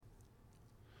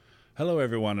Hello,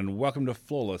 everyone, and welcome to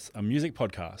Flawless, a music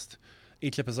podcast.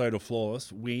 Each episode of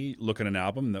Flawless, we look at an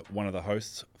album that one of the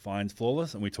hosts finds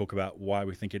flawless, and we talk about why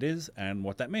we think it is and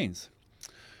what that means.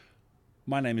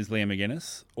 My name is Liam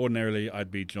McGuinness. Ordinarily,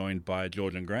 I'd be joined by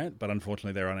George and Grant, but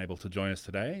unfortunately, they're unable to join us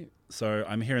today. So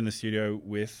I'm here in the studio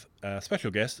with a special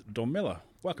guest, Dom Miller.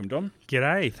 Welcome, Dom.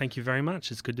 G'day. Thank you very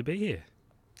much. It's good to be here.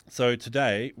 So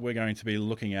today, we're going to be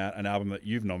looking at an album that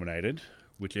you've nominated,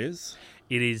 which is...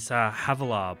 It is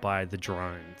Havilah by The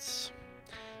Drones.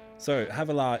 So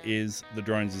Havilah is The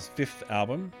Drones' fifth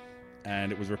album,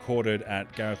 and it was recorded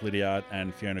at Gareth Liddiard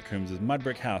and Fiona Coombs'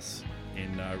 Mudbrick House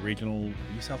in regional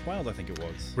New South Wales, I think it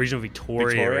was. Regional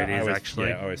Victoria it is,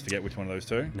 actually. Yeah, I always forget which one of those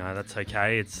two. No, that's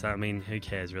okay. It's, who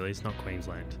cares, really? It's not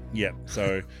Queensland. Yeah,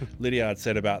 so Liddiard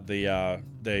said about the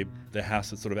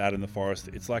house that's sort of out in the forest,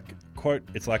 it's like, quote,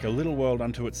 it's like a little world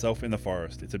unto itself in the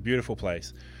forest. It's a beautiful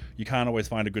place. You can't always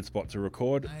find a good spot to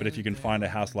record, but if you can find a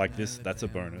house like this, that's a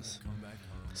bonus.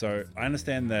 So I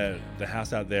understand the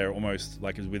house out there almost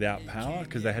like is without power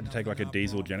because they had to take like a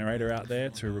diesel generator out there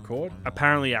to record.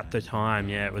 Apparently at the time,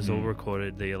 yeah, it was all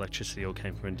recorded. The electricity all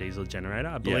came from a diesel generator.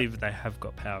 I believe they have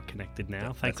got power connected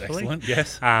now, thankfully. That's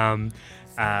excellent,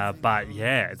 yes. But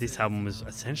yeah, this album was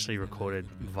essentially recorded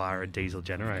via a diesel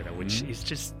generator, which is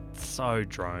just so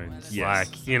Drones. Yes.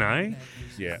 Like, you know?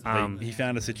 Yeah, he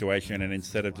found a situation, and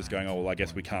instead of just going, oh, well, I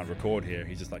guess we can't record here,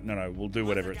 he's just like, no, we'll do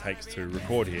whatever it takes to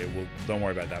record here. Don't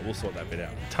worry about that. We'll sort that bit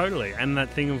out. Totally. And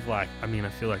that thing of like, I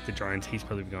feel like the Drones, he's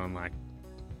probably going like,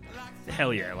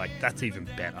 hell yeah, like that's even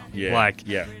better. Yeah. Like,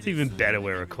 yeah. It's even better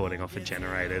we're recording off a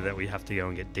generator that we have to go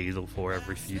and get diesel for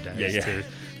every few days to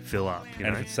fill up. You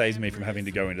know? If it saves me from having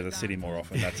to go into the city more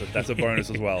often, that's a bonus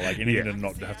as well. Like, you need to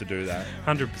not have to do that.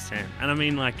 100%.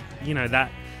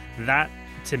 And that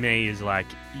to me is like,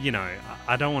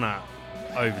 I don't want to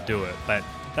overdo it, but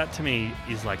that to me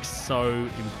is like so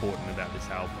important about this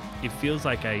album. It feels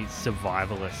like a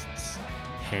survivalist's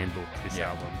handbook, this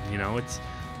album. It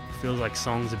feels like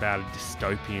songs about a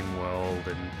dystopian world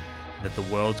and that the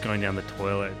world's going down the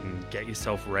toilet and get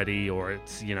yourself ready, or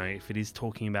it's, if it is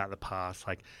talking about the past,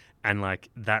 and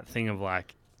that thing of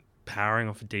like powering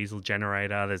off a diesel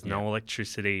generator, there's no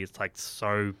electricity. It's like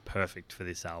so perfect for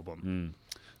this album.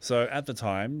 So at the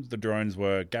time, the Drones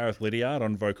were Gareth Liddiard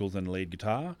on vocals and lead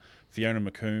guitar,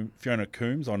 Fiona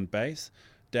Coombs on bass,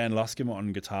 Dan Luscombe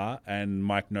on guitar, and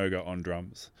Mike Noga on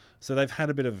drums. So they've had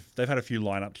a few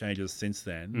lineup changes since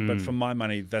then, but for my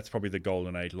money, that's probably the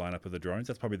golden age lineup of the Drones.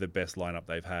 That's probably the best lineup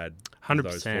they've had. 100%.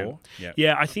 Those four.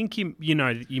 Yeah, I think you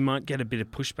might get a bit of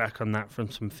pushback on that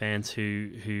from some fans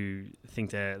who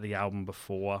think they're the album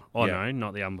before. Oh no,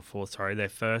 not the album before. Sorry, their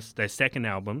second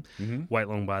album, Wait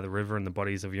Long by the River and the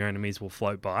Bodies of Your Enemies Will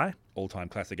Float By. All-time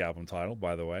classic album title,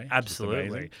 by the way.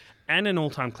 Absolutely. And an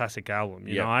all-time classic album.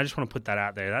 You know, I just want to put that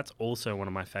out there. That's also one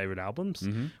of my favorite albums,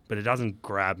 but it doesn't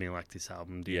grab me like this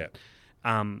album did.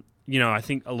 I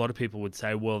think a lot of people would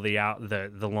say, well, the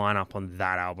lineup on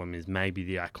that album is maybe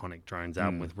the iconic Drones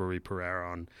album with Rui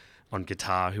Pereira on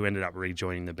guitar, who ended up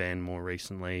rejoining the band more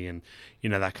recently, and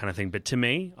that kind of thing. But to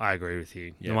me, I agree with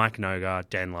you. Mike Noga,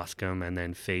 Dan Luscombe, and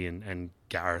then Fee and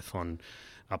Gareth on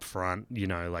up front.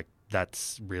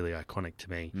 That's really iconic to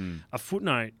me. A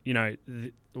footnote,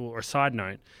 or a side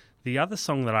note, the other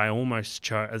song that I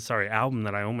almost album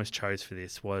that I almost chose for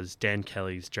this was Dan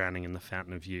Kelly's Drowning in the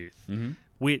Fountain of Youth,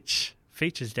 which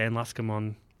features Dan Luscombe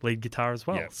on lead guitar as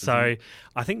well. Yeah, so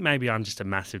I think maybe I'm just a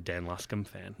massive Dan Luscombe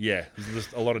fan. Yeah, there's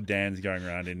just a lot of Dans going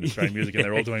around in Australian music, and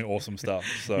they're all doing awesome stuff.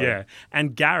 So. Yeah,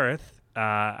 and Gareth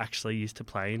actually used to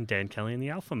play in Dan Kelly and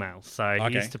the Alpha Males. So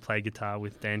he used to play guitar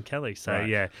with Dan Kelly.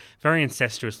 So very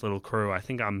incestuous little crew. I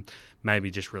think I'm maybe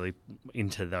just really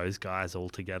into those guys all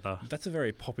together. That's a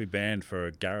very poppy band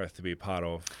for Gareth to be a part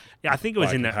of. Yeah, I think it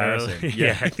was in the early.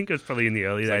 I think it was probably in the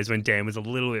early days when Dan was a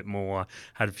little bit more,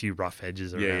 had a few rough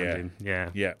edges around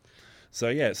him. Yeah.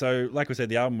 So like we said,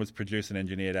 the album was produced and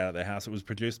engineered out at their house. It was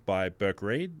produced by Burke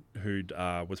Reed, who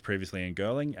was previously in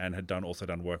Girling and had also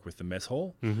done work with the Mess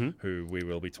Hall, who we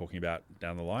will be talking about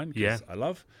down the line, because I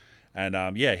love.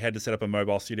 And he had to set up a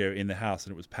mobile studio in the house,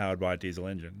 and it was powered by a diesel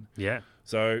engine. Yeah.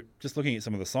 So just looking at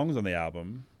some of the songs on the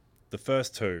album, the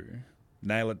first two,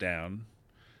 Nail It Down,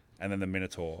 and then The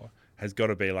Minotaur, has got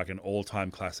to be like an all-time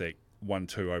classic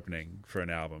 1-2 opening for an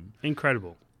album.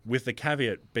 Incredible. With the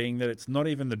caveat being that it's not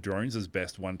even the Drones'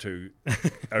 best 1-2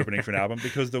 opening for an album,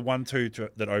 because the 1-2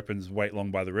 that opens Wait Long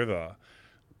by the River,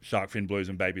 Shark Fin Blues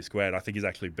and Baby Squared, I think is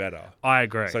actually better. I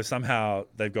agree. So somehow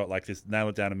they've got like this Nail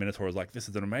It Down and Minotaur is like, this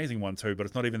is an amazing 1-2, but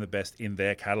it's not even the best in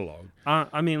their catalogue.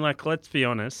 Let's be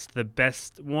honest,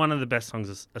 one of the best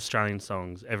Australian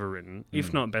songs ever written,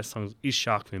 if not best songs, is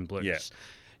Shark Fin Blues.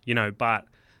 Yeah. But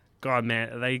God,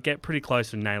 man, they get pretty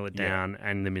close with Nail It Down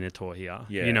and the Minotaur here.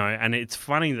 Yeah. You know, and it's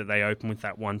funny that they open with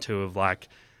that 1-2 of like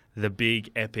the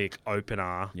big epic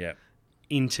opener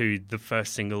into the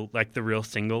first single, like the real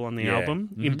single on the album,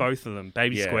 in both of them.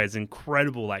 Baby Square's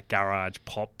incredible, like garage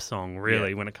pop song,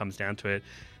 really, when it comes down to it.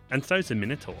 And so's the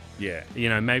Minotaur. Yeah. You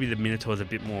know, maybe the Minotaur's a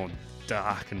bit more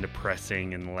dark and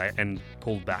depressing and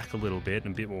pulled back a little bit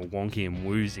and a bit more wonky and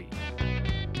woozy.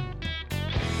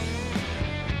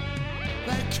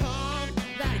 They come,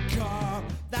 they go,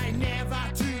 they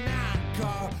never do not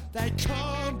go. They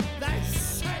come, they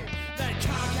say, they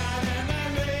cock out and they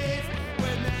leave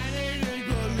with many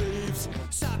beliefs.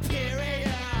 Superior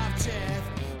of death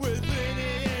with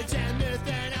lineage and myth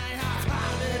and a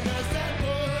half-heartedness and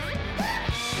book.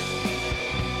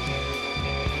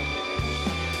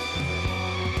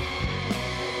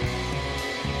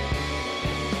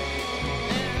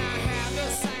 And I have the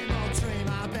same old dream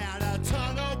about a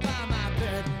tunnel by my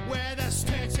bed where the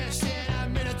stench of shit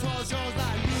and minotaurs goes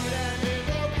like loot and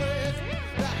evil breath.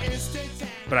 The instant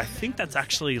But I think that's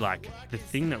actually like the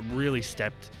thing that really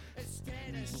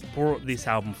brought this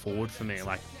album forward for me.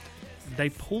 Like they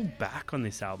pulled back on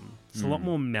this album. It's a lot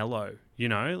more mellow, you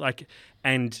know, like,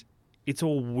 and it's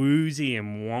all woozy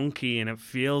and wonky and it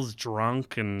feels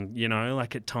drunk and, you know,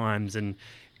 like at times, and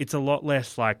it's a lot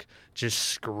less like just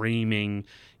screaming,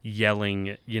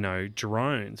 yelling, you know,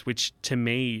 drones, which to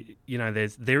me, you know,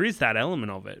 there is that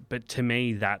element of it, but to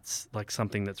me that's like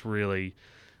something that's really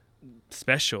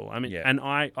special. I mean, and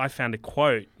I found a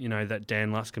quote, you know, that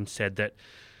Dan Luscombe said that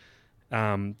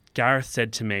Gareth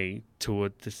said to me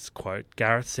towards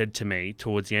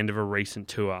the end of a recent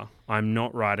tour, "I'm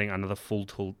not writing another Full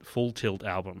Tilt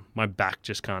album. My back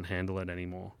just can't handle it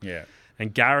anymore." Yeah.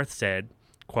 And Gareth said,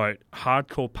 quote,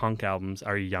 "Hardcore punk albums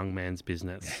are a young man's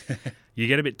business. You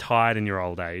get a bit tired in your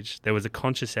old age. There was a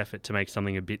conscious effort to make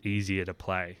something a bit easier to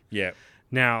play." Yeah.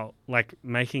 Now, like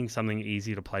making something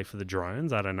easy to play for the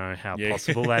drones, I don't know how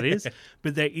possible that is,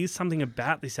 but there is something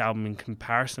about this album in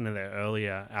comparison to their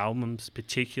earlier albums,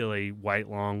 particularly Wait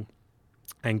Long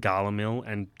and Gala Mill,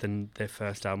 and then their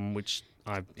first album, which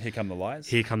Here Come the Lies.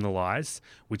 Here Come the Lies,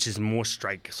 which is more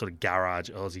straight sort of garage,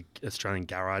 Aussie Australian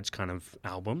garage kind of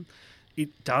album.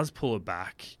 It does pull it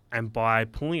back, and by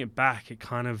pulling it back, it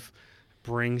kind of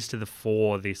brings to the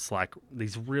fore this like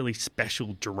these really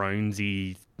special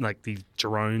dronesy, like these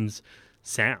drones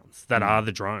sounds that are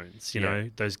the drones, you know,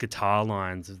 those guitar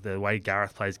lines, the way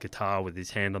Gareth plays guitar with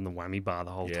his hand on the whammy bar the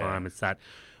whole time. It's that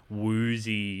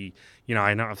woozy, you know,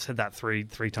 I know I've said that three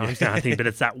times now, I think, but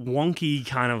it's that wonky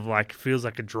kind of like feels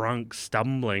like a drunk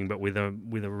stumbling, but with a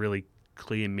really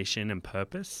clear mission and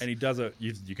purpose. And he does it,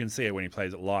 you can see it when he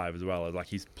plays it live as well. Like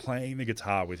he's playing the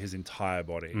guitar with his entire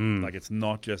body. Like it's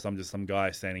not just, I'm just some guy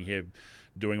standing here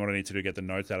doing what I need to do to get the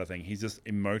notes out of thing. He's just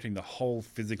emoting the whole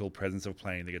physical presence of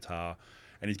playing the guitar,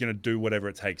 and he's going to do whatever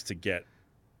it takes to get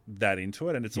that into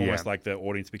it. And it's almost like the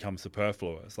audience becomes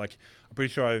superfluous. Like I'm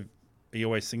pretty sure he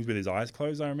always sings with his eyes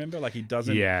closed, I remember. Like he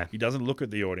doesn't look at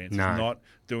the audience. No. He's not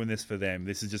doing this for them.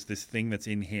 This is just this thing that's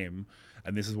in him,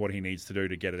 and this is what he needs to do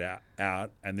to get it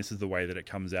out, and this is the way that it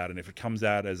comes out. And if it comes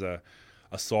out as a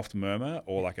soft murmur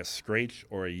or like a screech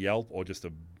or a yelp or just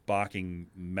a barking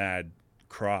mad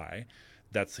cry,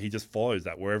 he just follows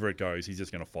that. Wherever it goes, he's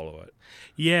just going to follow it.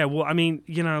 Yeah, well, I mean,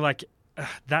 you know, like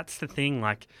that's the thing.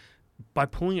 Like by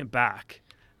pulling it back,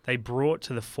 they brought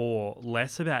to the fore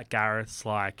less about Gareth's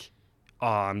like, oh,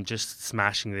 I'm just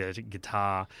smashing the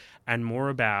guitar, and more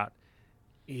about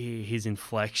his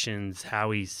inflections,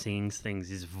 how he sings things,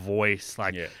 his voice,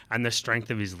 like, and the strength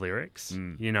of his lyrics.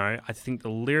 You know, I think the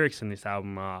lyrics in this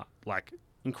album are like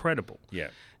incredible. Yeah.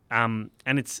 And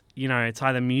it's, you know, it's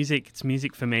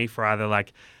music for me for either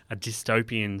like a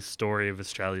dystopian story of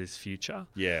Australia's future.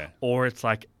 Yeah. Or it's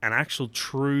like an actual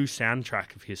true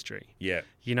soundtrack of history. Yeah.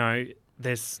 You know,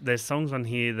 there's songs on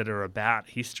here that are about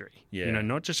history. Yeah. You know,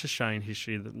 not just Australian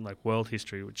history, like world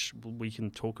history, which we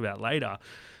can talk about later.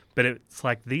 But it's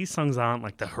like these songs aren't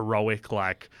like the heroic,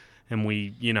 like, and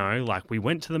we, you know, like we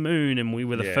went to the moon and we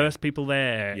were the first people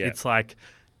there. Yeah. It's like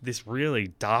this really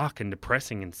dark and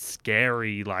depressing and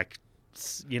scary, like,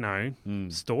 you know,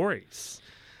 stories.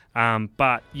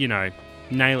 But, you know,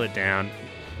 Nail It Down,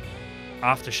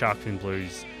 After Shark Fin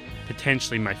Blues,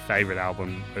 potentially my favourite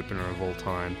album opener of all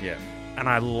time. Yeah. And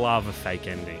I love a fake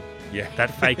ending. Yeah.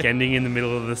 That fake ending in the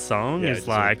middle of the song is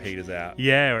like... Sort of peters out.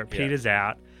 Yeah, or it peters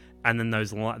out. And then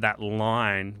that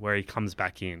line where he comes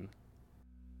back in.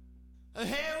 Her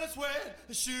hair was wet,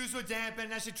 her shoes were damp,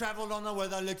 and as she travelled on the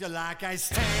weather, looked like a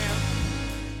stamp.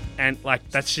 And like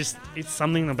that's just, it's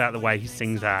something about the way he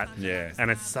sings that. Yeah.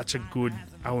 And it's such a good,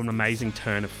 an amazing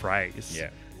turn of phrase. Yeah.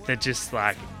 That just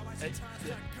like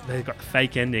they've got the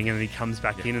fake ending, and then he comes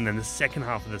back in, and then the second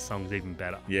half of the song's even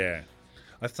better. Yeah.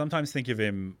 I sometimes think of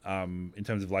him in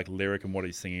terms of like lyric and what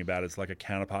he's singing about as like a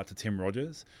counterpart to Tim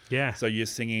Rogers. Yeah. So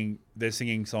they're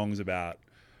singing songs about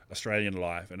Australian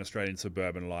life and Australian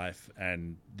suburban life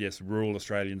and yes, rural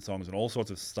Australian songs and all sorts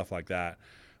of stuff like that.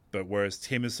 But whereas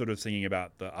Tim is sort of singing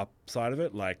about the upside of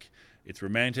it, like it's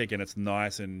romantic and it's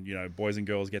nice and, you know, boys and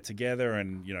girls get together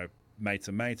and, you know, mates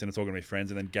are mates and it's all going to be friends.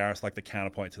 And then Gareth's like the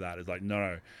counterpoint to that is like,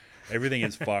 no, everything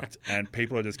is fucked and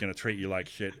people are just going to treat you like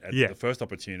shit at the first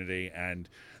opportunity. And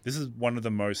this is one of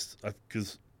the most,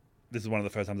 because this is one of the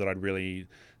first times that I'd really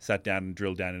sat down and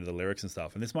drilled down into the lyrics and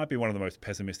stuff. And this might be one of the most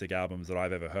pessimistic albums that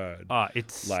I've ever heard. Oh,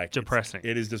 it's like depressing.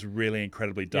 It is just really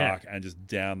incredibly dark and just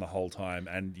down the whole time.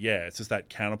 And yeah, it's just that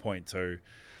counterpoint to,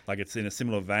 like, it's in a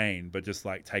similar vein, but just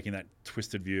like taking that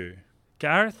twisted view.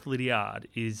 Gareth Liddiard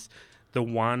is the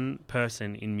one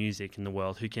person in music in the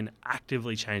world who can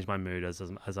actively change my mood as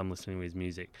I'm listening to his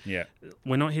music. Yeah.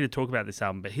 We're not here to talk about this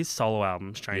album, but his solo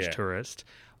album, Strange Tourist,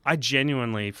 I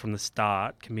genuinely, from the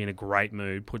start, can be in a great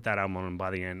mood, put that album on, and by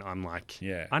the end, I'm like,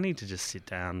 I need to just sit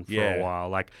down for a while.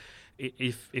 Like,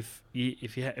 if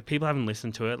people haven't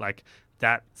listened to it, like,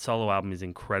 that solo album is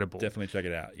incredible. Definitely check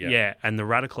it out. Yeah. Yeah, and the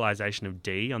radicalization of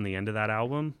D on the end of that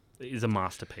album is a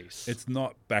masterpiece. It's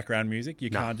not background music. You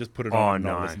can't just put it on and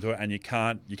not listen to it, and you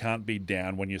can't be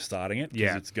down when you're starting it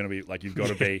because it's going to be like you've got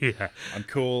to be. I'm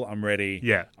cool. I'm ready.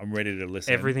 Yeah, I'm ready to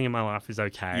listen. Everything in my life is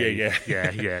okay.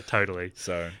 Yeah, totally.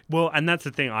 So and that's the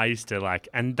thing I used to like,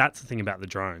 and that's the thing about the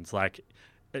drones. Like,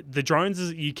 the drones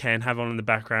you can have on in the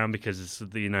background because it's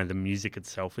the music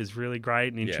itself is really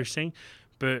great and interesting,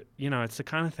 but it's the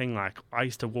kind of thing like I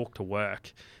used to walk to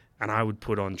work. And I would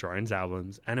put on Drones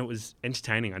albums, and it was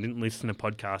entertaining. I didn't listen to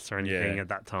podcasts or anything at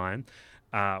that time,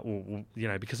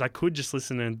 because I could just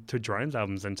listen to Drones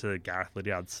albums and to Gareth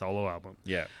Liddiard's solo album.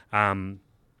 Yeah.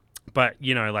 But,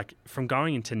 like from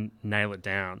going into Nail It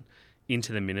Down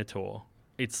into the Minotaur,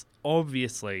 it's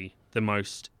obviously the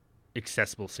most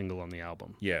accessible single on the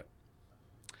album. Yeah.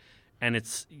 And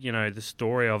it's, the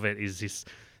story of it is this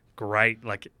great,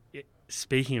 like,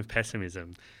 speaking of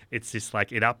pessimism, it's this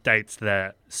like it updates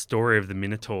the story of the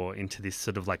Minotaur into this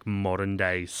sort of like modern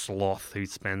day sloth who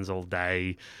spends all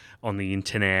day on the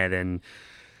internet. And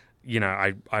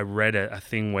I read a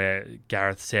thing where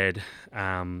Gareth said,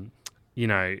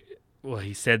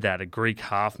 he said that a Greek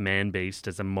half man beast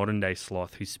is a modern day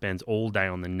sloth who spends all day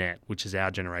on the net, which is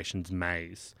our generation's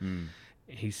maze.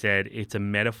 He said it's a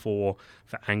metaphor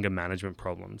for anger management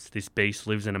problems. This beast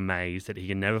lives in a maze that he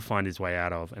can never find his way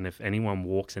out of, and if anyone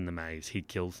walks in the maze, he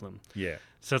kills them. Yeah.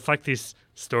 So it's like this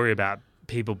story about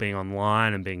people being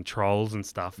online and being trolls and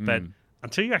stuff, but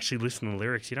until you actually listen to the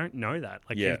lyrics, you don't know that.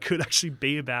 Like, it could actually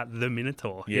be about the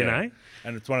Minotaur, you know?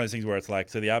 And it's one of those things where it's like,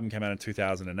 so the album came out in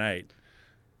 2008,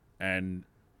 and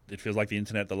it feels like the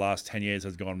internet the last 10 years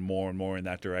has gone more and more in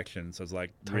that direction. So it's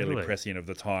like really prescient of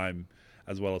the time,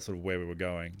 as well as sort of where we were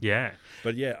going. Yeah.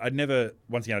 But yeah, I'd never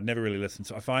really listened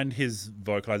to. I find his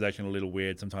vocalization a little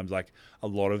weird sometimes. Like a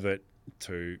lot of it,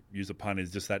 to use a pun,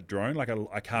 is just that drone. Like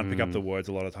I can't pick up the words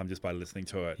a lot of the time just by listening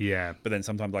to it. Yeah. But then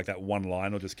sometimes like that one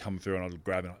line will just come through and I'll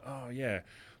grab it. Like, oh yeah.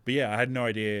 But yeah, I had no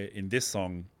idea in this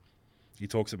song he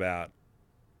talks about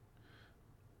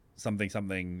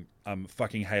something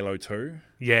fucking Halo 2.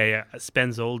 Yeah.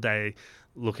 Spends all day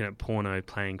looking at porno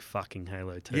playing fucking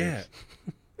Halo 2. Yeah.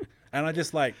 And I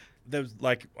just like, there's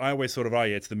like, I always sort of,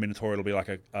 it's the Minotaur, it'll be like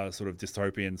a sort of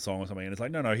dystopian song or something. And it's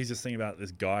like, no, he's just singing about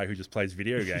this guy who just plays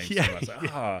video games. And I was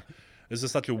like, there's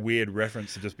just such a weird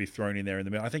reference to just be thrown in there in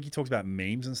the middle. I think he talks about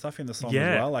memes and stuff in the song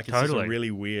as well. Like, it's just a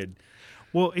really weird.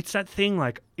 Well, it's that thing,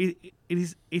 like,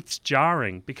 it's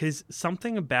jarring because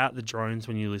something about the Drones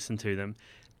when you listen to them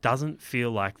doesn't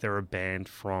feel like they're a band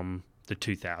from the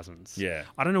 2000s. Yeah.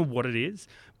 I don't know what it is,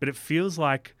 but it feels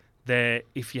like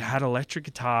if you had electric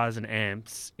guitars and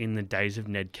amps in the days of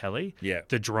Ned Kelly,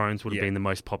 the Drones would have been the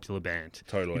most popular band.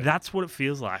 Totally. That's what it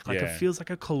feels like. Like, it feels like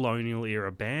a colonial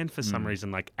era band for some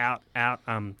reason, like out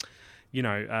on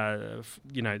the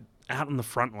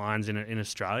front lines in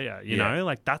Australia, you know?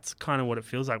 Like, that's kind of what it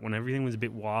feels like when everything was a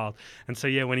bit wild. And so,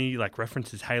 when he, like,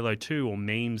 references Halo 2 or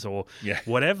memes or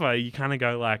whatever, you kind of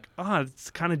go like, oh, it's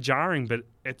kind of jarring, but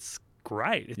it's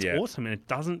great. It's awesome. And it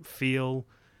doesn't feel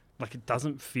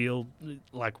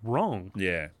like wrong.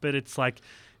 Yeah. But it's like,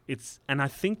 and I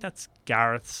think that's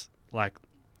Gareth's, like,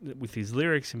 with his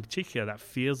lyrics in particular, that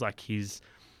feels like his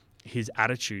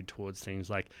attitude towards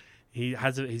things. Like,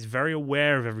 he's very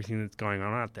aware of everything that's going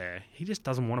on out there. He just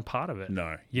doesn't want a part of it.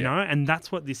 No. You know? And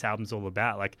that's what this album's all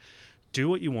about. Like, do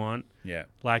what you want. Yeah.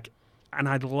 Like, and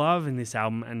I'd love in this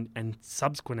album and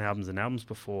subsequent albums and albums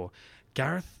before,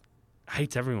 Gareth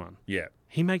hates everyone. Yeah.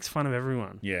 He makes fun of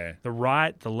everyone. Yeah. The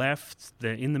right, the left, the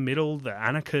in the middle, the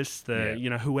anarchists,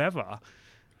 whoever.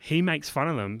 He makes fun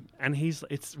of them, and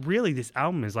it's really, this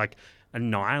album is like a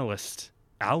nihilist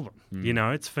album.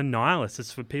 It's for nihilists.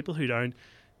 It's for people who don't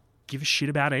give a shit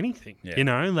about anything.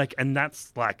 And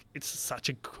that's like, it's such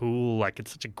a cool,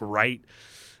 it's such a great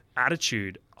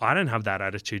attitude. I don't have that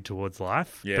attitude towards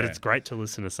life, but it's great to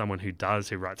listen to someone who does,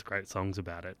 who writes great songs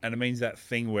about it. And it means that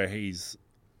thing where he's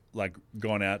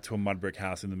gone out to a mud brick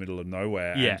house in the middle of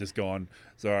nowhere and just gone.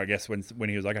 So I guess when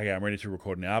he was like, okay, I'm ready to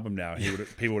record an album now,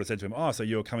 people would have said to him, oh, so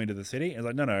you're coming to the city? And it's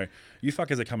like, no, you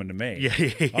fuckers are coming to me.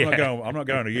 I'm not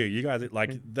going to you. You guys,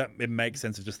 that. It makes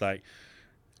sense of just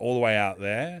all the way out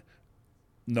there.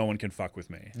 No one can fuck with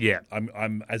me. Yeah.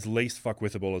 I'm as least fuck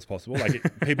withable as possible.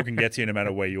 People can get to you no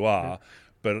matter where you are,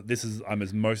 but I'm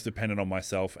as most dependent on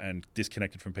myself and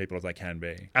disconnected from people as I can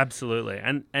be. Absolutely.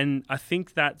 And I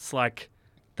think that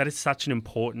is such an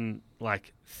important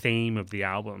theme of the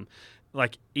album.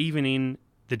 Even in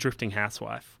The Drifting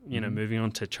Housewife, moving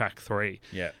on to track 3,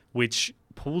 which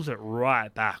pulls it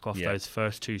right back off those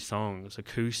first 2 songs,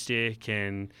 acoustic,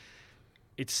 and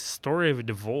it's a story of a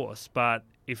divorce, but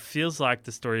it feels like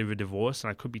the story of a divorce,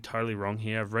 and I could be totally wrong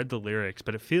here. I've read the lyrics,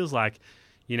 but it feels like,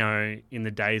 in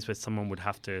the days where someone would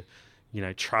have to,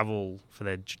 travel for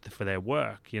their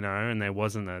work, and there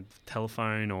wasn't a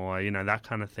telephone or, that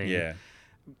kind of thing. Yeah.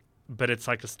 But it's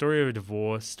like a story of a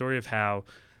divorce, story of how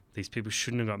these people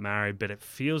shouldn't have got married, but it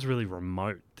feels really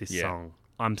remote, this song.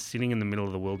 I'm sitting in the middle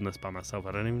of the wilderness by myself.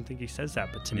 I don't even think he says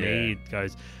that, but to me it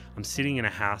goes, I'm sitting in a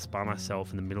house by myself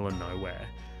in the middle of nowhere,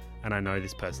 and I know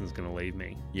this person's going to leave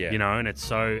me. Yeah. And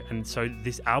so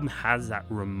this album has that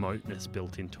remoteness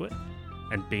built into it,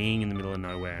 and being in the middle of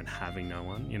nowhere and having no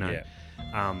one, and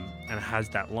it has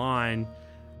that line.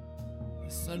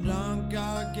 So don't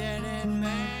go getting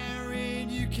married,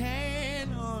 you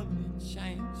can only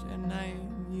change your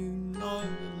name, know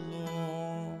the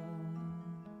law,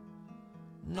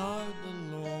 know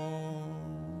the law.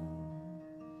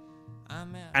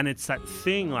 And it's that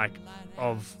thing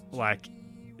of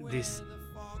this,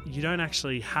 you don't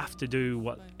actually have to do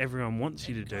what everyone wants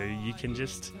you to do. You can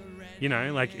just,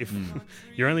 if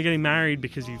you're only getting married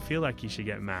because you feel like you should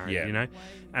get married,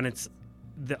 and it's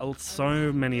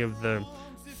so many of the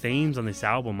themes on this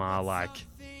album are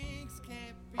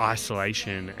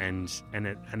isolation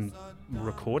and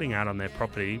recording out on their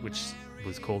property, which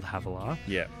was called Havilah.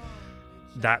 Yeah.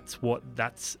 That's what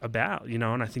that's about, and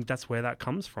I think that's where that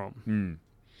comes from.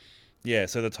 Yeah,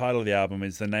 so the title of the album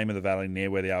is the name of the valley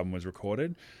near where the album was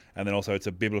recorded, and then also it's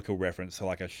a biblical reference to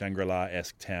a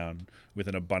Shangri-La-esque town with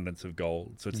an abundance of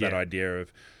gold. So it's that idea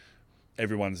of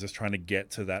everyone's just trying to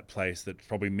get to that place that's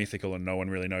probably mythical and no one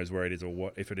really knows where it is or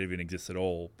what, if it even exists at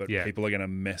all. But people are going to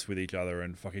mess with each other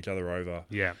and fuck each other over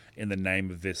in the name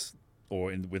of this,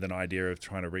 or with an idea of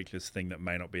trying to reach this thing that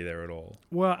may not be there at all.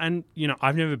 Well, and,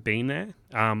 I've never been there.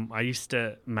 I used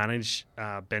to manage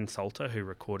Ben Salter, who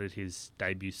recorded his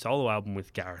debut solo album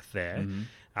with Gareth there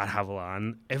at Havilah.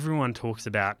 And everyone talks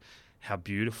about how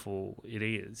beautiful it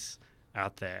is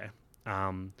out there.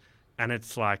 And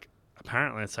it's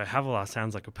apparently, so Havilah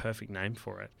sounds like a perfect name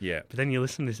for it. Yeah. But then you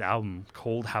listen to this album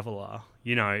called Havilah,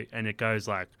 and it goes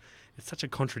it's such a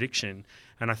contradiction.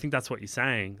 And I think that's what you're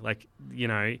saying.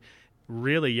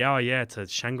 Really, it's a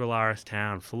Shangri-La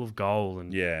town full of gold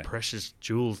and precious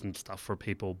jewels and stuff for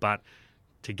people. But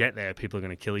to get there, people are going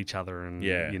to kill each other. And,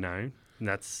 and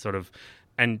that's sort of,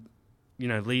 and,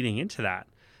 leading into that,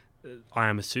 I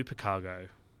Am a Supercargo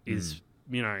is,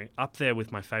 up there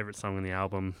with my favorite song on the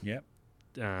album. Yep.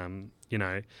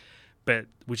 But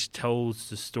which tells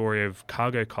the story of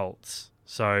cargo cults.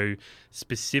 So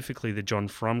specifically the John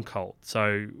Frum cult.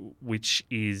 So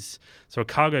a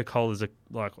cargo cult is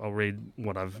I'll read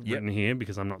what I've written here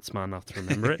because I'm not smart enough to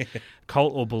remember it.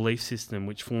 Cult or belief system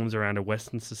which forms around a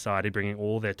Western society bringing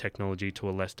all their technology to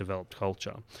a less developed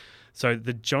culture. So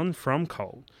the John Frum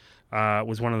cult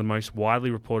was one of the most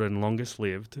widely reported and longest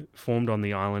lived, formed on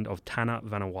the island of Tanna,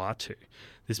 Vanuatu.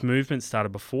 This movement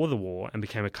started before the war and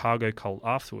became a cargo cult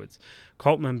afterwards.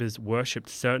 Cult members worshipped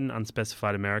certain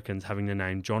unspecified Americans having the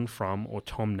name John Frum or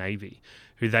Tom Navy,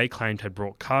 who they claimed had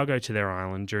brought cargo to their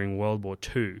island during World War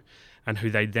II, and who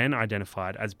they then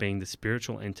identified as being the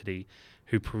spiritual entity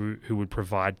who would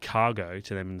provide cargo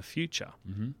to them in the future.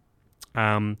 Mm-hmm.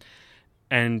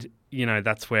 And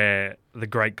that's where the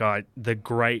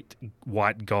great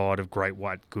white god of great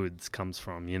white goods comes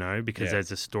from, because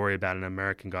there's a story about an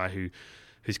American guy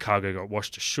whose cargo got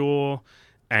washed ashore,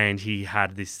 and he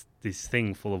had this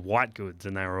thing full of white goods,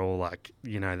 and they were all like,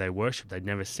 you know, they worshipped, they'd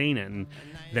never seen it. And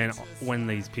then when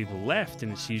these people left,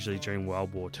 and it's usually during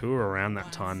World War II or around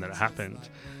that time that it happened,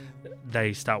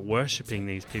 they start worshipping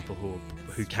these people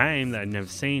who came, they'd never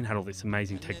seen, had all this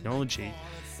amazing technology,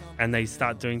 and they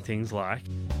start doing things like,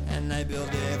 and they build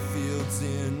their fields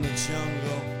in the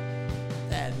jungle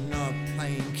that no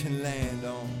plane can land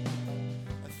on.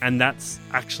 and that's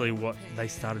actually what they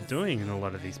started doing in a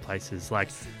lot of these places. Like,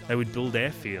 they would build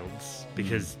airfields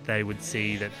because they would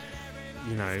see that,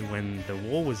 you know, when the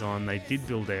war was on, they did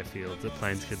build airfields that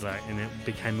planes could like, and it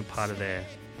became a part of their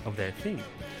thing.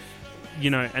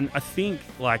 You know, and I think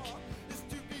like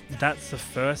that's the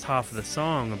first half of the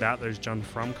song about those John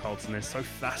Frum cults, and they're so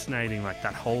fascinating, like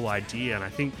that whole idea. And I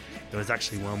think there was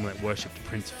actually one that worshipped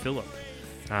Prince Philip,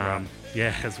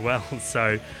 yeah, as well.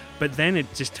 So, but then it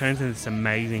just turns into this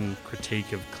amazing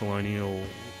critique of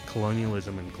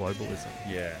colonialism and globalism.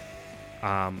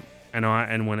 Yeah.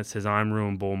 And when it says, "I'm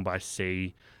ruin born by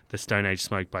sea, the Stone Age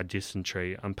smoke by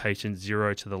dysentery, I'm patient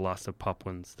zero to the lust of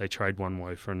poplins. They trade one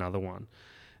woe for another one,"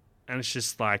 and it's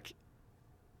just like,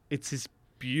 it's this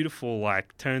beautiful,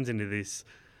 like, turns into this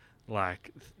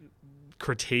like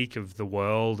critique of the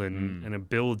world, and it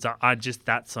builds up.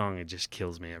 That song, it just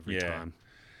kills me every time.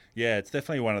 Yeah, it's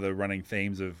definitely one of the running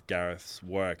themes of Gareth's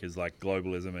work is like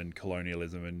globalism and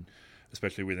colonialism, and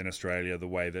especially within Australia, the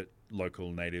way that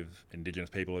local native indigenous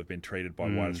people have been treated by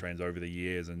white Australians over the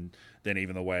years, and then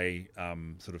even the way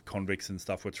sort of convicts and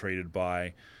stuff were treated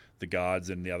by the guards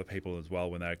and the other people as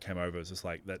well when they came over. It's just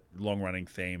like that long-running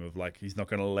theme of like, he's not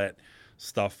going to let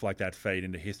stuff like that fade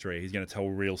into history. He's going to tell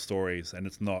real stories, and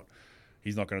he's not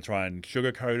going to try and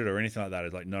sugarcoat it or anything like that.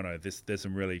 It's like, no, there's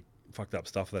some really fucked up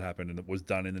stuff that happened, and it was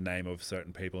done in the name of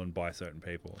certain people and by certain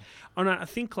people. Oh no, I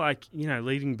think, like, you know,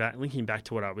 linking back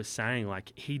to what I was saying,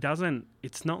 like,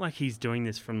 it's not like he's doing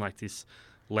this from like this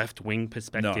left-wing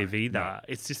perspective either. No.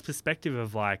 It's this perspective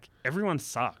of like, everyone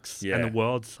sucks and the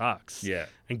world sucks,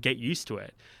 and get used to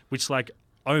it. Which, like,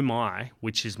 Oh My,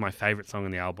 which is my favorite song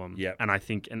on the album, and I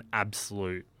think an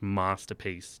absolute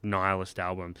masterpiece, nihilist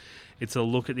album. It's a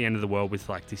look at the end of the world with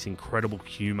like this incredible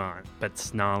humor but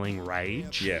snarling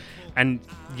rage. And,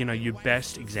 you know, your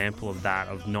best example of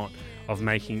that, not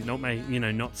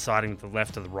siding with the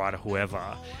left or the right or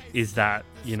whoever, is that,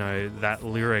 you know, that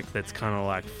lyric that's kind of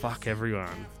like, fuck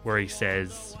everyone, where he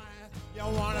says, "You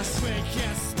wanna swing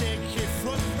your stick, your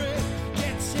foot through,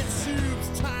 get your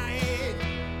tubes tight.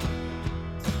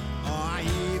 Or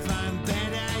even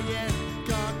better yet,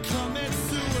 go commit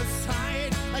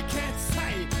suicide. I can't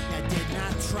say I did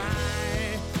not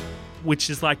try." Which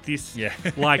is like this,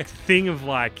 like, thing of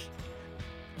like,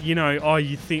 you know,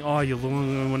 you think, you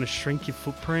want to shrink your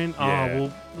footprint.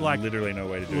 Well, like, literally no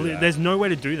way to do that. There's no way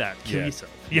to do that. Kill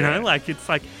yourself. You know, like, it's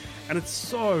like, and it's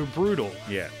so brutal.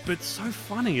 But so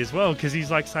funny as well, because he's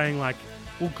like saying like,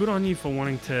 well, good on you for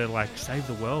wanting to like save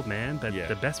the world, man. But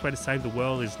the best way to save the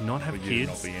world is not have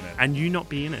kids and you not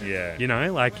be in it. You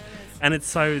know, like, and it's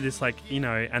so this like, you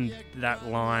know, and that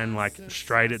line like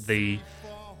straight at the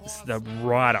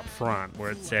right up front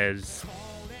where it says,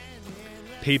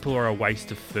 "People are a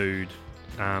waste of food,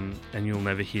 and you'll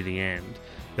never hear the end.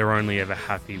 They're only ever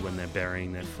happy when they're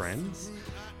burying their friends."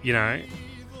 You know?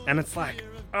 And it's like,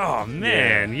 oh,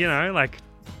 man, you know, like,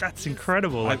 that's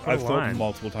incredible. Like, I've thought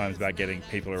multiple times about getting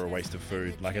 "people are a waste of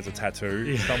food," like as a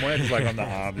tattoo somewhere, just like on the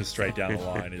arm, just straight down the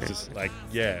line. It's just like,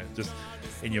 just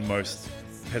in your most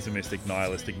pessimistic,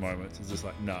 nihilistic moments, it's just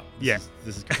like,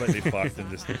 this is completely fucked, and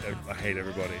just I hate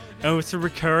everybody. Oh, it's a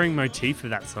recurring motif of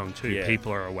that song too.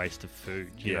 People are a waste of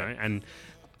food, you know. And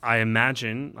I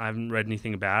imagine, I haven't read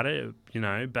anything about it, you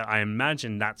know, but I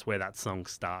imagine that's where that song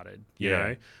started, you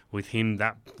know, with him,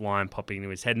 that line popping into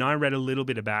his head. And I read a little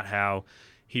bit about how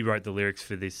he wrote the lyrics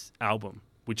for this album,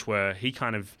 which were, he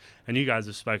kind of, and you guys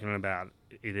have spoken about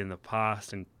it in the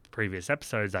past and previous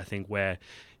episodes, I think, where,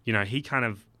 you know, he kind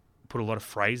of put a lot of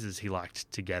phrases he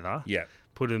liked together.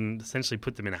 Essentially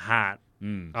put them in a hat.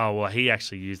 Oh, well, he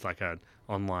actually used like an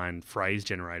online phrase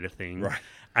generator thing. Right.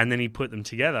 And then he put them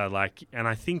together. Like, and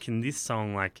I think in this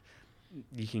song, like,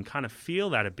 you can kind of feel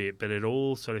that a bit, but it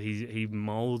all sort of, he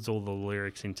molds all the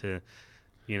lyrics into,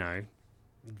 you know,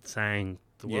 saying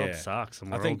the world sucks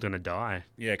and we're all going to die.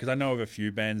 Yeah, because I know of a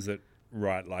few bands that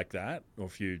write like that, or a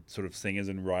few sort of singers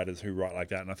and writers who write like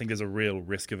that. And I think there's a real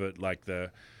risk of it, like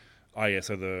the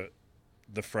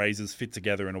phrases fit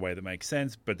together in a way that makes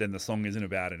sense, but then the song isn't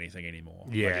about anything anymore.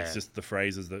 Like, it's just the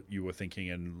phrases that you were thinking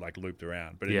and like looped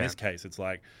around. But in this case, it's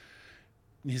like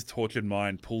his tortured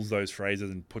mind pulls those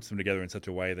phrases and puts them together in such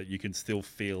a way that you can still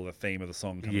feel the theme of the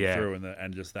song coming through,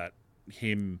 and just that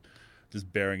him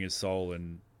just bearing his soul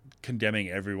and condemning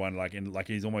everyone, like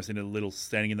he's almost in a little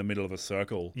standing in the middle of a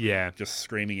circle, just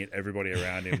screaming at everybody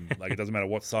around him. Like it doesn't matter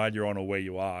what side you're on or where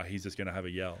you are, he's just going to have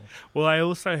a yell. Well, I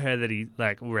also heard that he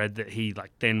read that he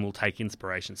then will take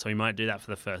inspiration, so he might do that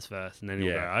for the first verse, and then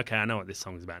he'll go, okay, I know what this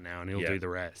song's about now, and he'll do the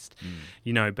rest.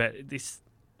 But this.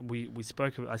 We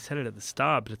spoke of, I said it at the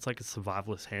start, but it's like a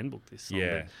survivalist handbook, this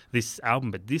song. This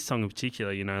album, but this song in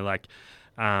particular,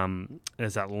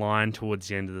 there's that line towards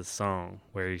the end of the song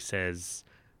where he says,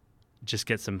 just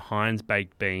get some Heinz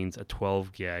baked beans, a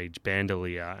 12 gauge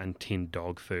bandolier, and tinned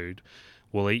dog food.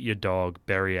 We'll eat your dog,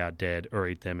 bury our dead, or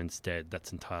eat them instead.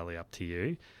 That's entirely up to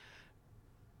you.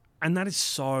 And that is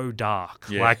so dark.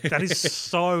 That is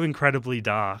so incredibly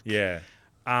dark.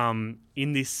 In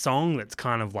this song that's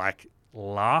kind of like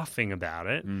laughing about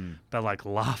it, but like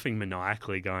laughing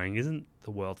maniacally, going, isn't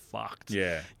the world fucked?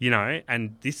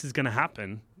 And this is going to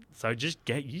happen, so just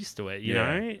get used to it, you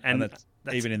know? And that's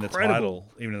even in incredible.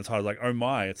 The title, like, oh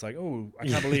my, it's like, oh, I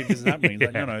can't believe this is happening.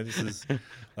 It's like, no, this is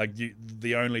like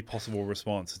the only possible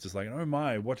response is just like, oh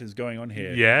my, what is going on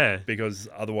here? Because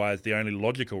otherwise the only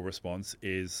logical response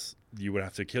is you would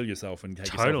have to kill yourself and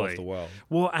take yourself off the world.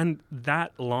 Well, and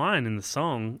that line in the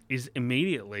song is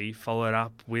immediately followed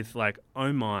up with like,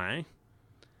 oh my,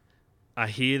 I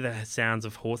hear the sounds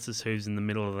of horses' hooves in the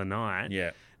middle of the night.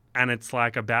 And it's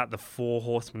like about the 4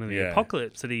 horsemen of the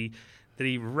apocalypse that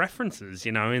he references,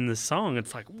 in the song.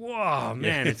 It's like, whoa,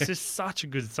 man, it's just such a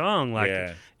good song.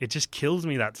 Like it just kills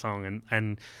me, that song,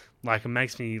 and like it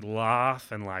makes me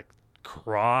laugh and like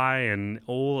cry and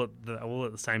all at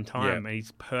the same time. And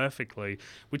he's perfectly,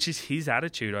 which is his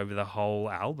attitude over the whole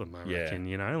album, I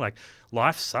reckon. Like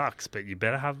life sucks, but you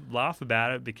better laugh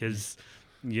about it because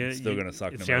it's still gonna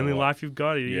suck. It's the only life you've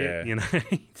got.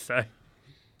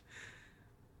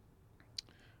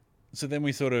 So then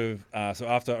we sort of, so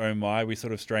after Oh My, we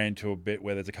sort of stray into a bit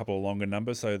where there's a couple of longer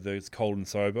numbers. So there's Cold and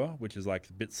Sober, which is like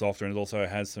a bit softer, and it also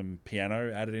has some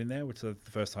piano added in there, which is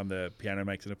the first time the piano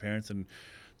makes an appearance and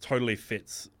totally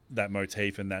fits that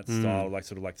motif and that style, like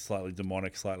sort of like slightly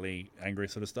demonic, slightly angry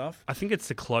sort of stuff. I think it's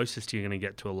the closest you're going to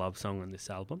get to a love song on this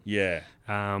album.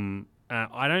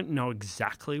 I don't know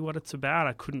exactly what it's about.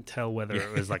 I couldn't tell whether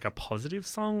it was like a positive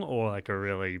song or like a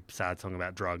really sad song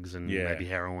about drugs and maybe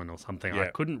heroin or something. I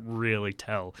couldn't really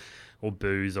tell, or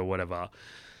booze or whatever.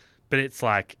 But it's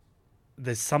like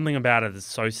there's something about it that's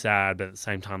so sad, but at the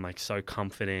same time like so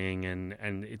comforting,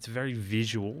 and it's very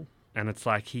visual. And it's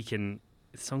like the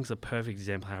song's a perfect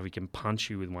example of how he can punch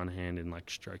you with one hand and like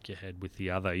stroke your head with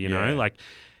the other. You know, like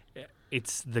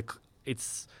it's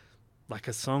like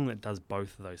a song that does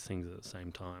both of those things at the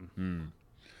same time.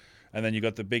 And then you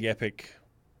got the big epic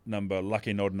number,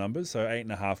 Lucky in Odd Numbers, so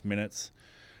 8.5 minutes.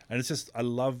 And it's just,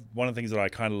 one of the things that I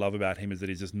kind of love about him is that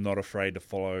he's just not afraid to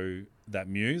follow that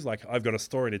muse. Like, I've got a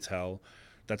story to tell.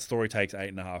 That story takes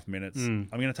 8.5 minutes. I'm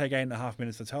going to take 8.5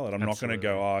 minutes to tell it. I'm not going to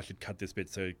go, I should cut this bit.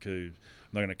 I'm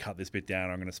not going to cut this bit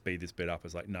down. I'm going to speed this bit up.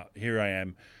 It's like, no, here I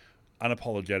am,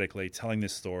 unapologetically telling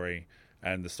this story,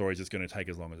 and the story's just going to take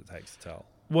as long as it takes to tell.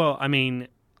 Well, I mean,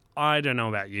 I don't know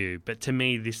about you, but to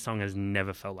me, this song has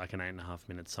never felt like an 8.5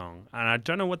 minute song, and I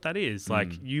don't know what that is.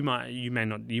 Like, you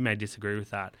may disagree with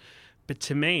that, but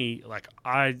to me, like,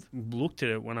 I looked at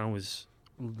it when I was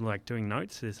like doing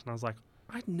notes for this, and I was like,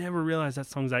 I never realized that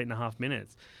song's 8.5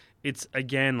 minutes. It's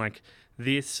again like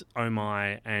this, Oh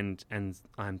My, and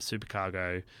I'm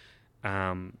Supercargo,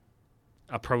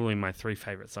 are probably my 3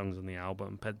 favorite songs on the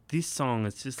album. But this song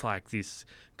is just like this,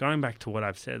 going back to what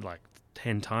I've said like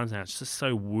 10 times now, it's just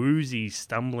so woozy,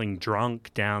 stumbling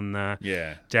drunk down the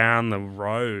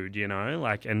road,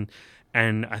 like,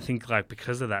 and I think like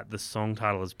because of that, the song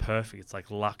title is perfect. It's like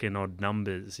Luck in Odd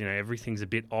Numbers, everything's a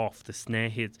bit off. The snare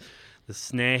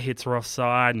hits are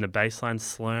offside and the bass line's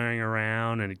slurring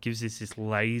around, and it gives this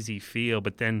lazy feel,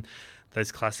 but then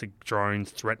those classic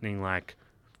drones threatening, like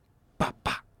bah,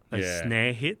 bah, those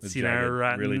snare hits,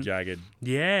 right? Really jagged.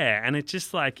 Yeah, and it's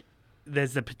just like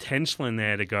there's the potential in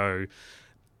there to go.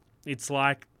 It's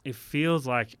like, it feels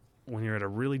like when you're at a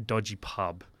really dodgy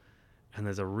pub and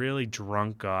there's a really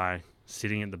drunk guy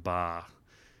sitting at the bar,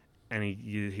 and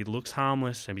he looks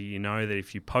harmless, and you know that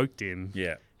if you poked him,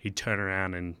 he'd turn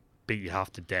around and beat you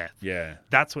half to death. Yeah.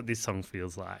 That's what this song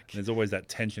feels like. There's always that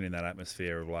tension in that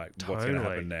atmosphere of like, what's going to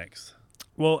happen next?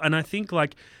 Well, and I think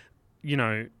like,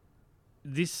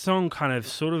 this song kind of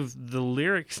sort of, the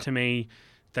lyrics to me,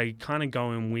 they kind of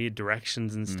go in weird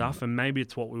directions and stuff, and maybe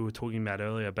it's what we were talking about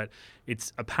earlier, but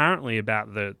it's apparently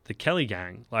about the Kelly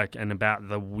Gang, like, and about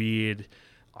the weird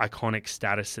iconic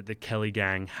status that the Kelly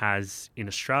Gang has in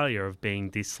Australia of being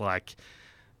this like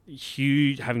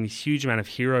having this huge amount of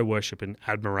hero worship and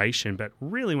admiration, but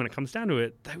really when it comes down to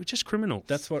it, they were just criminals.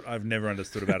 That's what I've never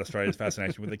understood about Australia's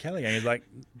fascination with the Kelly gang. Is like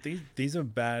these are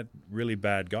bad, really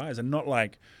bad guys, and not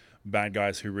like bad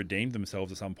guys who redeemed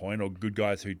themselves at some point or good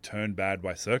guys who turned bad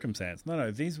by circumstance.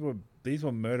 No, these were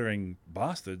murdering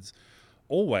bastards.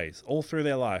 Always, all through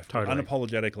their life, Totally.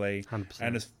 Unapologetically. 100%.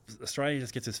 And Australia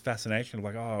just gets this fascination of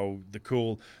like, oh, the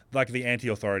cool, like the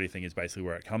anti-authority thing is basically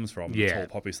where it comes from. Yeah. It's all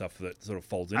poppy stuff that sort of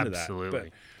folds into Absolutely. that.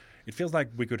 But it feels like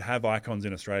we could have icons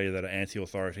in Australia that are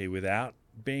anti-authority without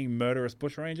being murderous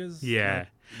bushrangers. Yeah. Like,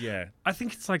 yeah. I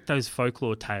think it's like those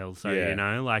folklore tales, though, Yeah. you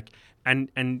know, like, and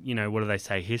you know, what do they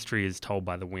say? History is told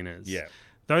by the winners. Yeah.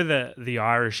 Though the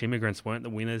Irish immigrants weren't the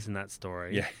winners in that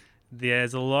story. Yeah.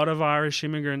 There's a lot of Irish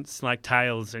immigrants, like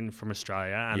tales from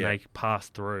Australia, and Yeah. they pass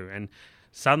through. And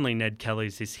suddenly Ned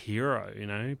Kelly's this hero, you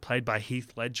know, played by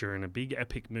Heath Ledger in a big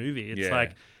epic movie. It's Yeah.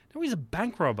 like, no, he's a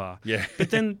bank robber. Yeah. But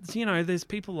then, you know, there's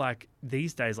people like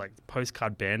these days, like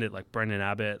Postcard Bandit, like Brendan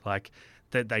Abbott, like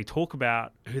that they talk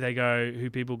about who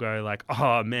people go like,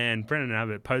 oh man, Brendan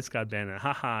Abbott, Postcard Bandit,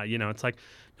 haha. You know, it's like,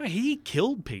 no, he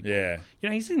killed people. Yeah. You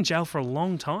know, he's in jail for a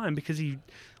long time because he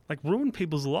like ruined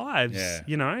people's lives, Yeah.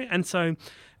 you know? And so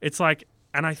it's like,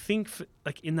 and I think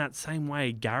like in that same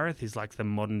way, Gareth is like the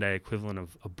modern day equivalent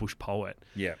of a bush poet.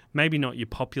 Yeah. Maybe not your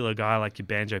popular guy like your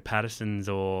Banjo Pattersons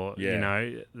or, Yeah. you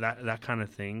know, that kind of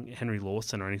thing, Henry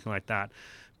Lawson or anything like that.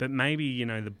 But maybe, you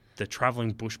know, the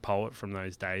traveling bush poet from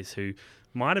those days who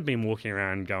might have been walking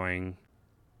around going,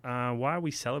 why are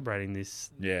we celebrating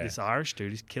this Irish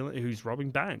dude who's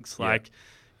robbing banks? Yeah. Like,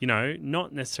 you know,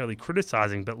 not necessarily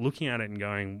criticizing, but looking at it and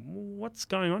going, what's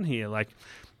going on here? Like,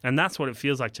 and that's what it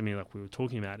feels like to me, like we were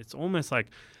talking about. It's almost like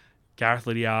Gareth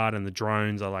Lydiard and the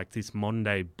Drones are like this modern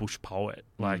day bush poet,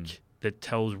 like that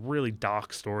tells really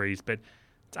dark stories, but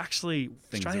it's actually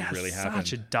Things Australia that has really such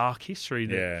happened. a dark history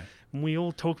that Yeah. we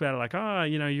all talk about it like, oh,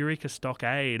 you know, Eureka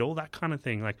Stockade, all that kind of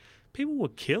thing. Like people were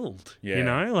killed, Yeah. you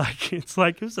know, like it's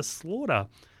like it was a slaughter.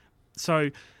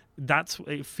 So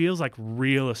it feels like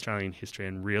real Australian history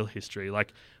and real history,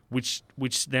 like which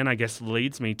then I guess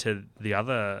leads me to the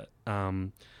other,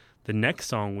 the next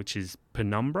song, which is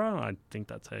Penumbra. I think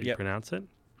that's how you Yep. pronounce it,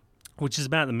 which is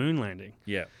about the moon landing.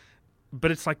 Yeah. But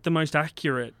it's like the most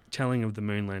accurate telling of the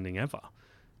moon landing ever.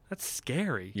 That's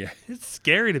scary. Yeah. It's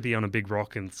scary to be on a big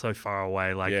rock and so far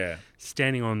away, like Yeah.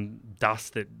 standing on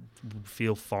dust that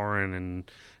feel foreign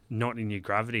and not in your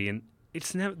gravity. And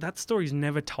it's never, that story's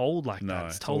never told like No, that.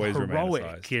 It's it's told always heroic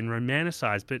romanticized. and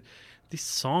romanticized. But this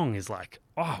song is like,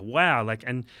 oh wow, like,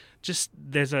 and just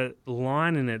there's a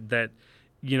line in it that,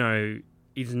 you know,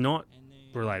 is not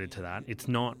related to that. It's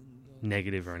not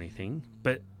negative or anything,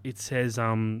 but it says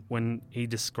when he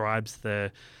describes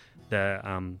the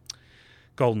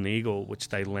Golden Eagle, which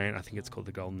they land, I think it's called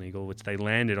the Golden Eagle, which they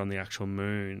landed on the actual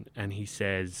moon, and he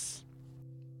says,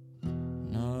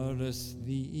 Notice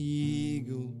the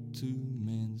eagle to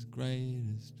man's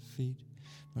greatest feat,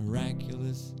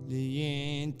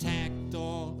 miraculously intact,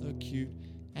 all acute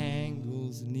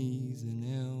angles, knees and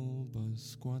elbows,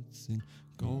 squats in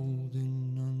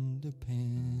golden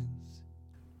underpants.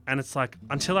 and it's like,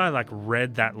 until I like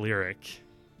read that lyric,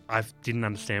 I didn't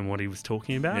understand what he was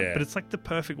talking about, Yeah. but it's like the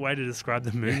perfect way to describe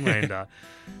the moonlander.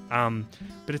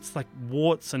 But it's like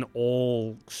warts and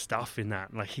all stuff in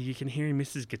that. Like you can hear him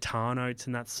miss his guitar notes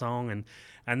in that song,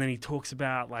 and then he talks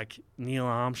about like Neil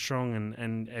Armstrong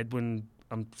and Edwin.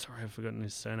 I'm sorry, I've forgotten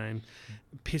his surname.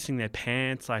 Pissing their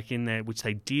pants, like in there, which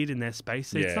they did in their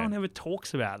spacesuits. Yeah. No one ever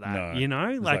talks about that. No. You know,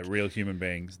 It's like real human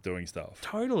beings doing stuff.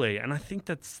 totally. And I think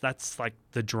that's like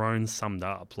the Drones summed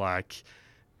up. Like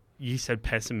you said,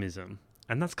 pessimism,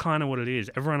 and that's kind of what it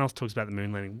is. Everyone else talks about the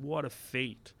moon landing. What a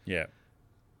feat! Yeah.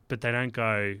 But they don't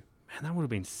go, man, that would have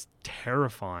been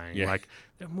terrifying. Yeah. Like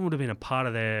that would have been a part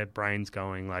of their brains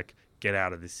going, like, get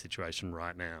out of this situation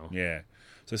right now. Yeah.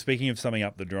 So speaking of summing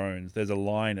up the Drones, there's a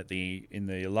line in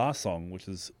the last song, which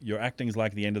is "Your acting's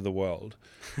like the end of the world,"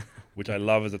 which I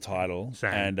love as a title.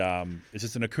 Same. And it's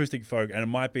just an acoustic folk, and it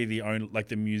might be the only, like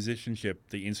the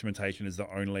musicianship, the instrumentation is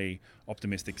the only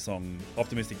optimistic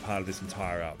part of this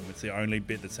entire album. It's the only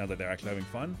bit that sounds like they're actually having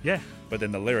fun. Yeah. But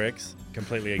then the lyrics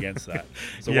completely against that.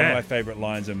 So one Yeah. of my favorite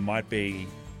lines, and might be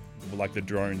like the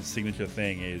Drones' signature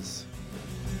thing, is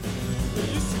You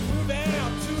used to move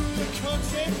out to the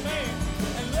country, man,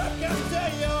 and look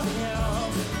after your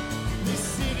health. These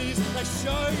cities, they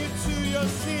show you to your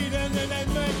seat, and then they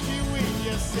make you eat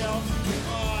yourself.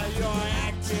 Oh, your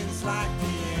acting's like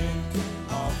the end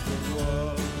of the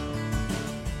world.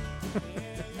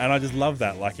 And I just love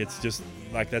that. Like, it's just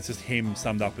like, that's just him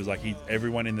summed up as like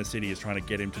everyone in the city is trying to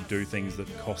get him to do things that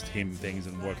cost him things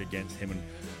and work against him, and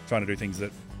trying to do things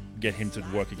that get him to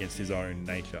work against his own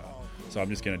nature. So I'm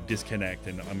just going to disconnect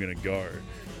and I'm going to go.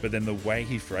 But then the way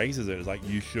he phrases it is like,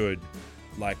 you should,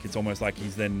 like, it's almost like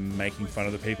he's then making fun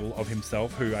of the people of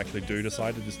himself who actually do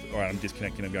decide to just, all right, I'm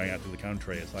disconnecting, I'm going out to the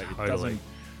country. It's like, it doesn't,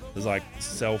 there's like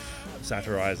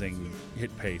self-satirizing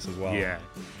hit piece as well. Yeah.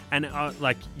 And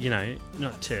like, you know,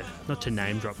 not to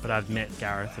name drop, but I've met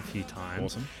Gareth a few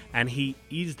times. Awesome. And he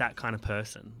is that kind of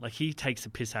person. Like, he takes the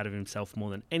piss out of himself more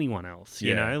than anyone else, you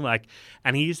Yeah. know? Like,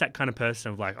 and he is that kind of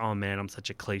person of like, oh man, I'm such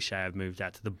a cliche. I've moved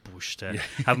out to the bush to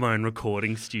have my own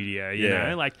recording studio, you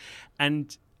know? Like,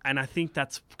 and I think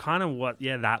that's kind of what,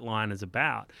 that line is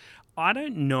about. I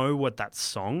don't know what that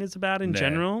song is about in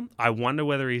general. I wonder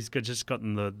whether he's just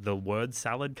gotten the word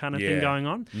salad kind of thing going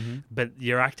on. Mm-hmm. But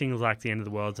you're acting like the end of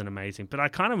the world's an amazing. But I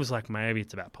kind of was like, maybe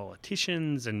it's about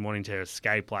politicians and wanting to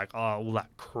escape, like, all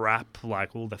that crap,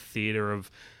 like all the theatre of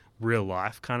real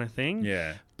life kind of thing.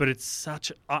 Yeah. But it's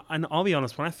such... and I'll be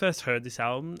honest, when I first heard this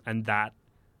album and that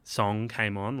song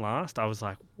came on last, I was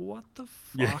like, what the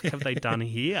fuck have they done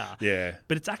here? Yeah.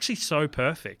 But it's actually so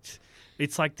perfect.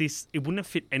 It's like this, it wouldn't have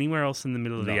fit anywhere else in the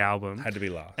middle of the album. Had to be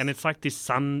last. And it's like this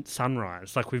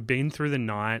sunrise. Like, we've been through the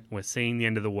night, we're seeing the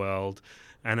end of the world.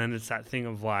 And then it's that thing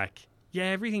of like,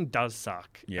 everything does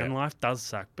suck. Yeah. And life does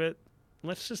suck. But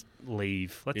let's just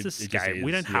leave. Let's It just escape.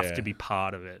 We is, don't have to be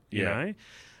part of it, you Yeah. know?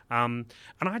 And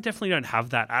I definitely don't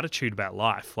have that attitude about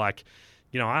life. Like,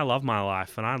 you know, I love my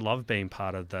life and I love being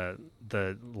part of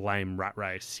the lame rat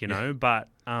race, you know? But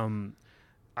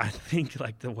I think,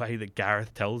 like, the way that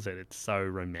Gareth tells it, it's so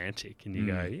romantic. And you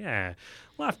go, yeah,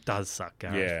 life does suck,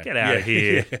 Gareth. Yeah. Get out of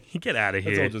here. Get out of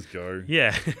Let's here. all just go.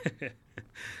 Yeah.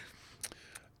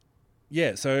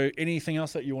 Yeah, so anything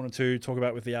else that you wanted to talk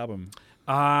about with the album?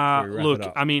 we wrap Look, it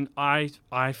up? I mean, I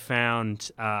found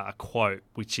a quote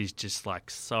which is just like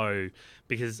so,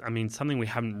 because I mean, something we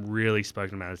haven't really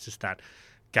spoken about is just that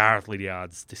Gareth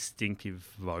Liddiard's distinctive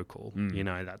vocal, you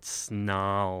know, that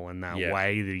snarl and that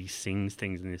way that he sings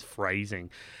things and his phrasing.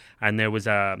 And there was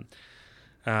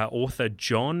author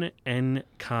John N.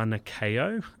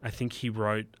 Carnacao. I think he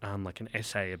wrote like an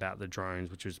essay about the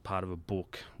drones, which was part of a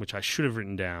book, which I should have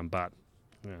written down, but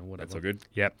you know, whatever. That's all good.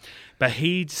 Yep. But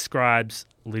he describes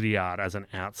Liddiard as an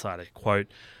outsider, quote,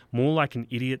 more like an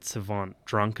idiot savant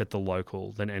drunk at the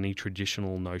local than any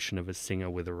traditional notion of a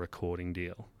singer with a recording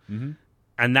deal. Mm-hmm.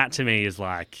 And that to me is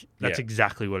like, that's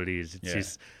exactly what it is. It's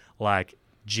this like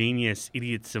genius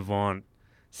idiot savant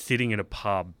sitting in a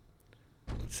pub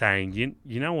saying,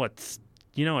 you know what's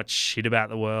shit about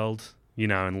the world, you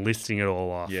know, and listing it all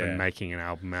off and making an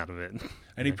album out of it.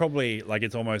 And he probably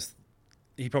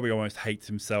he probably almost hates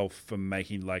himself for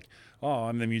making like, oh,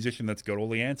 I'm the musician that's got all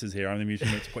the answers here. I'm the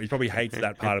musician that's... He probably hates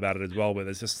that part about it as well, but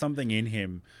there's just something in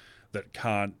him that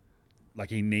can't,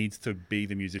 like, he needs to be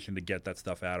the musician to get that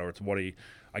stuff out, or it's what I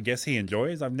guess he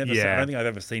enjoys. I don't think I've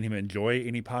ever seen him enjoy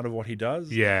any part of what he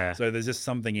does. Yeah. So there's just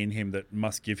something in him that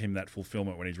must give him that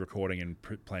fulfillment when he's recording and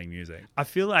playing music. I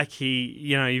feel like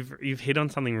you've hit on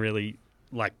something really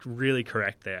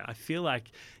correct there. I feel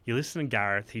like you listen to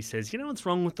Gareth, he says, you know what's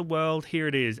wrong with the world? Here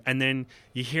it is. And then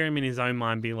you hear him in his own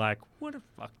mind be like, what the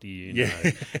fuck do you know?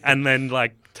 And then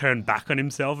like turn back on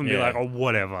himself and be like, oh,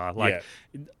 whatever. Like,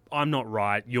 I'm not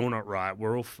right. You're not right.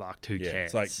 We're all fucked. Who cares?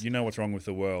 It's like, you know what's wrong with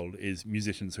the world is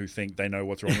musicians who think they know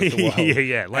what's wrong with the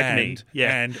world. Like me.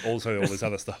 Yeah. And also all this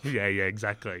other stuff.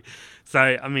 Exactly. So,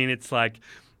 I mean, it's like,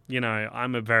 you know,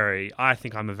 I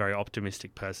think I'm a very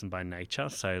optimistic person by nature.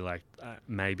 So, like,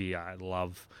 maybe I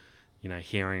love, you know,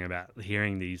 hearing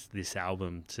this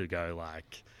album to go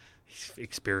like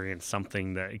experience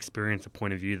a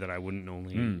point of view that I wouldn't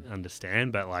normally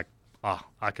understand. But like,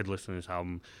 I could listen to this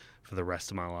album for the rest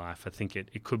of my life. I think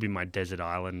it could be my desert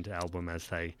island album, as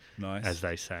they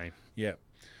say. Yeah,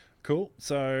 cool.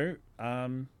 So,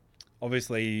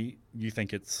 obviously, you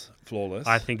think it's flawless.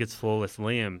 I think it's flawless.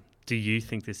 Liam, do you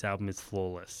think this album is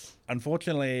flawless?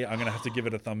 Unfortunately, I'm going to have to give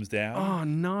it a thumbs down. Oh,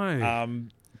 no.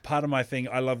 Part of my thing,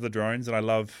 I love the Drones and I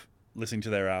love listening to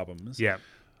their albums. Yeah.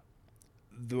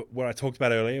 What I talked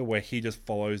about earlier, where he just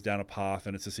follows down a path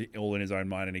and it's just all in his own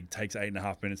mind and he takes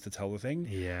 8.5 minutes to tell the thing.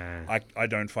 Yeah. I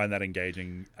don't find that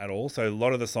engaging at all. So a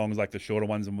lot of the songs, like the shorter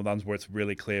ones and the ones where it's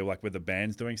really clear, like where the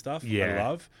band's doing stuff, I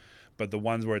love. But the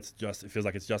ones where it feels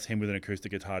like it's just him with an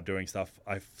acoustic guitar doing stuff,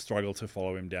 I struggle to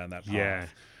follow him down that path. Yeah.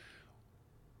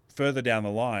 Further down the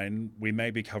line, we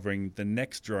may be covering the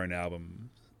next Drones album,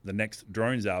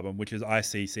 which is I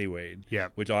See Seaweed,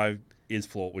 which I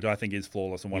think is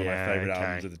flawless and one of my favorite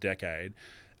albums of the decade.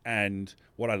 And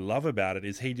what I love about it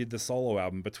is he did the solo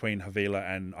album between Havila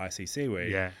and IC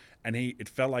Seaweed. Yeah. And it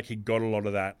felt like he got a lot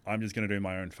of that, I'm just going to do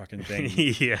my own fucking thing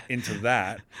into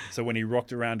that. So when he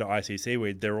rocked around to IC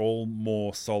Seaweed, they're all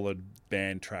more solid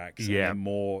band tracks. Yeah. And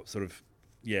more sort of,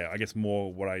 I guess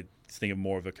more what I think of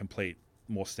more of a complete,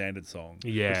 more standard song.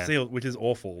 Yeah. Which is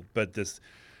awful, but this...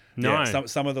 No. Yeah,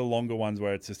 some of the longer ones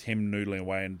where it's just him noodling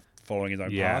away and following his own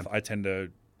path, I tend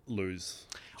to lose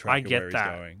track of where he's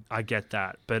going. I get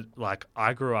that. But, like,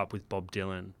 I grew up with Bob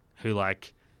Dylan, who,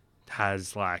 like,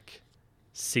 has, like...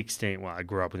 16, well, I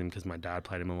grew up with him because my dad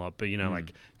played him a lot, but, you know,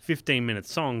 like 15-minute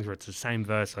songs where it's the same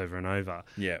verse over and over.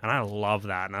 Yeah. And I love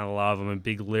that. And I'm a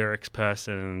big lyrics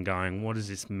person and going, what does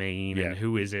this mean? Yeah. And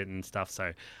who is it and stuff.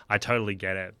 So I totally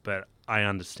get it, but I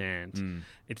understand.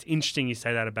 It's interesting you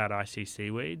say that about IC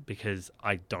Seaweed because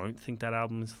I don't think that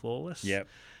album is flawless. Yep.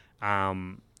 I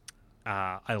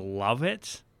love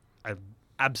it. I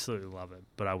absolutely love it,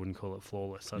 but I wouldn't call it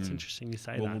flawless. So it's interesting you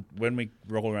say that. When we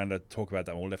roll around to talk about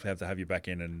that, we'll definitely have to have you back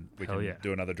in and we can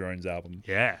do another Drones album.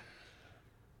 Yeah.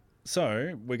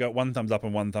 So we got 1 thumbs up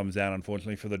and 1 thumbs down,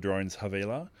 unfortunately, for the Drones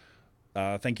Havila.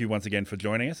 Thank you once again for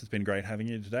joining us. It's been great having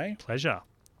you today. Pleasure.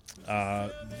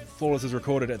 Flawless is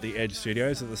recorded at the Edge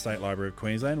Studios at the State Library of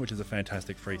Queensland, which is a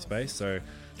fantastic free space. So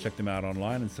check them out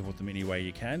online and support them any way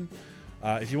you can.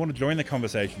 If you want to join the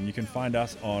conversation, you can find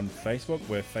us on Facebook.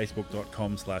 We're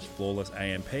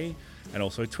facebook.com/flawlessamp and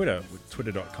also Twitter with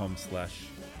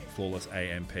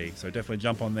twitter.com/flawlessamp. So definitely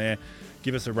jump on there,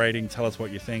 give us a rating, tell us what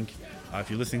you think.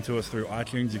 If you're listening to us through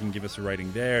iTunes, you can give us a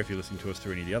rating there. If you're listening to us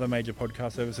through any of the other major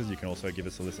podcast services, you can also give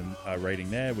us a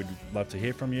rating there. We'd love to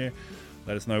hear from you.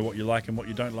 Let us know what you like and what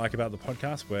you don't like about the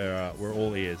podcast. We're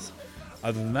all ears.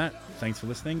 Other than that, thanks for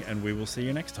listening, and we will see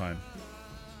you next time.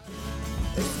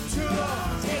 It's too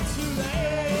long, it's too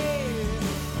late.